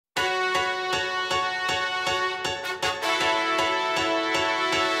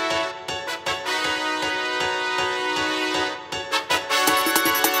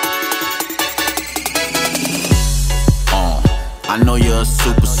I know you're a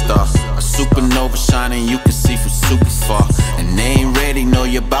superstar, a supernova shining, you can see from super far. And they ain't ready, know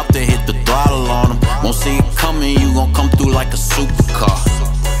you're about to hit the throttle on them. Won't see it coming, you gon' come through like a supercar.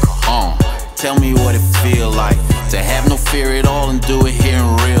 Tell me what it feel like to have no fear at all and do it here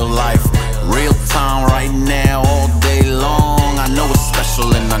in real life. Real time right now, all day long. I know it's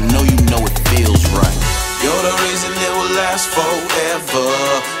special and I know you know it feels right. You're the reason it will last forever.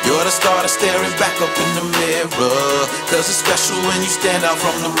 You're the star that's staring back up in the mirror. Cause it's special when you stand out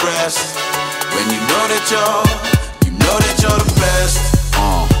from the rest. When you know that you're the best.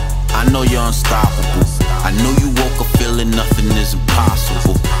 I know you're unstoppable. I know you woke up feeling nothing is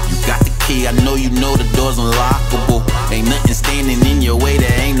impossible. You got the key, I know you know the door's unlockable. Ain't nothing standing in your way,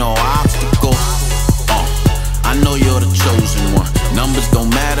 there ain't no